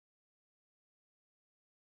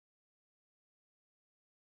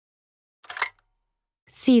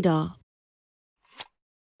CEDAW,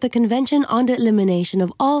 the Convention on the Elimination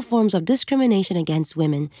of All Forms of Discrimination Against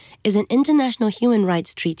Women, is an international human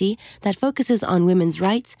rights treaty that focuses on women's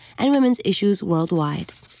rights and women's issues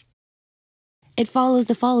worldwide. It follows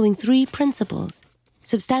the following three principles: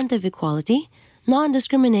 substantive equality,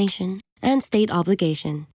 non-discrimination, and state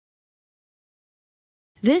obligation.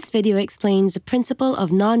 This video explains the principle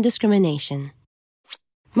of non-discrimination.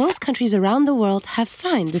 Most countries around the world have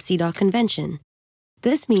signed the CEDAW Convention.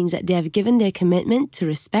 This means that they have given their commitment to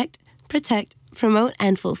respect, protect, promote,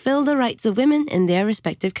 and fulfill the rights of women in their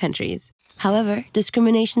respective countries. However,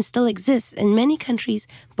 discrimination still exists in many countries,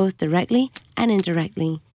 both directly and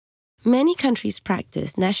indirectly. Many countries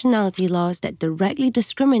practice nationality laws that directly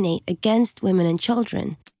discriminate against women and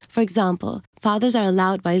children. For example, fathers are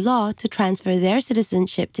allowed by law to transfer their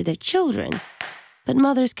citizenship to their children, but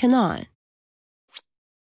mothers cannot.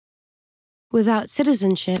 Without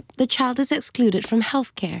citizenship, the child is excluded from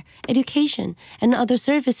healthcare, education, and other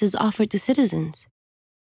services offered to citizens.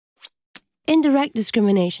 Indirect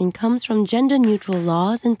discrimination comes from gender-neutral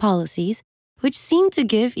laws and policies which seem to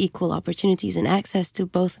give equal opportunities and access to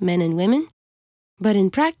both men and women, but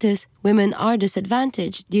in practice, women are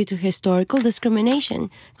disadvantaged due to historical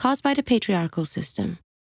discrimination caused by the patriarchal system.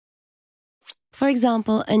 For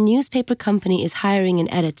example, a newspaper company is hiring an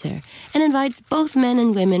editor and invites both men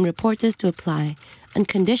and women reporters to apply, on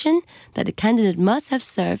condition that the candidate must have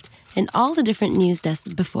served in all the different news desks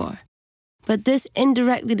before. But this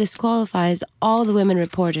indirectly disqualifies all the women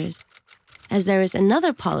reporters, as there is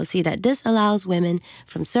another policy that disallows women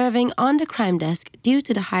from serving on the crime desk due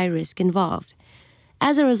to the high risk involved.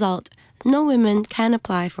 As a result, no women can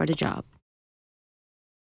apply for the job.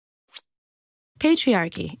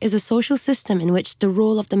 Patriarchy is a social system in which the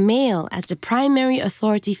role of the male as the primary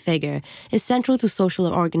authority figure is central to social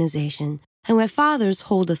organization, and where fathers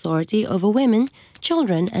hold authority over women,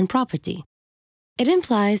 children, and property. It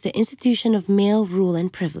implies the institution of male rule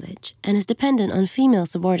and privilege, and is dependent on female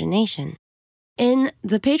subordination. In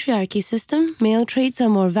the patriarchy system, male traits are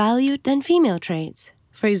more valued than female traits.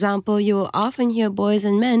 For example, you will often hear boys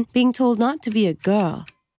and men being told not to be a girl.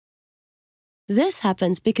 This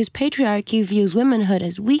happens because patriarchy views womanhood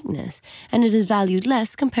as weakness, and it is valued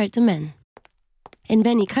less compared to men. In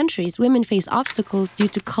many countries, women face obstacles due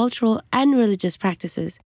to cultural and religious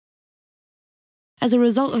practices. As a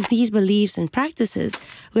result of these beliefs and practices,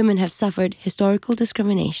 women have suffered historical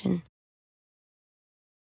discrimination.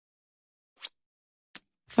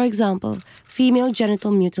 For example, female genital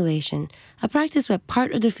mutilation, a practice where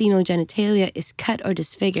part of the female genitalia is cut or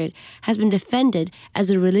disfigured, has been defended as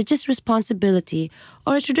a religious responsibility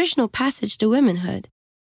or a traditional passage to womanhood.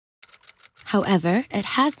 However, it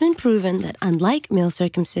has been proven that unlike male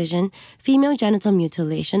circumcision, female genital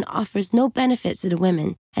mutilation offers no benefits to the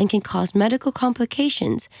women and can cause medical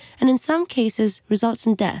complications and in some cases results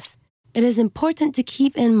in death. It is important to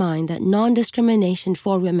keep in mind that non-discrimination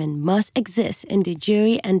for women must exist in de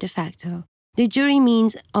jure and de facto. De jure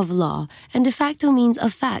means of law, and de facto means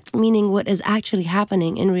of fact, meaning what is actually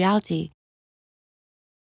happening in reality.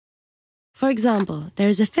 For example, there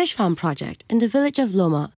is a fish farm project in the village of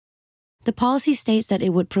Loma. The policy states that it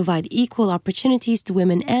would provide equal opportunities to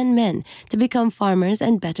women and men to become farmers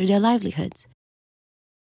and better their livelihoods.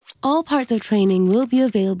 All parts of training will be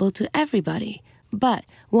available to everybody. But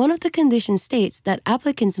one of the conditions states that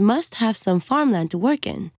applicants must have some farmland to work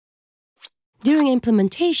in. During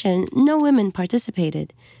implementation, no women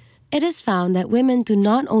participated. It is found that women do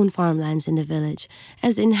not own farmlands in the village,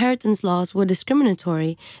 as the inheritance laws were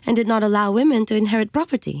discriminatory and did not allow women to inherit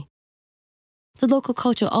property. The local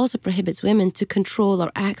culture also prohibits women to control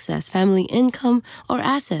or access family income or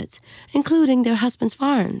assets, including their husbands'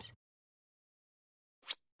 farms.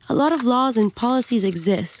 A lot of laws and policies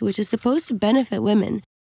exist which is supposed to benefit women,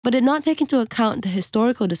 but did not take into account the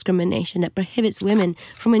historical discrimination that prohibits women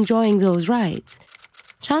from enjoying those rights.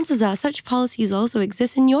 Chances are such policies also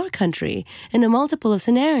exist in your country in a multiple of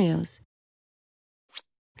scenarios.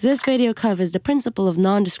 This video covers the principle of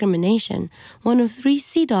non-discrimination, one of 3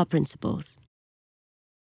 CEDAW principles.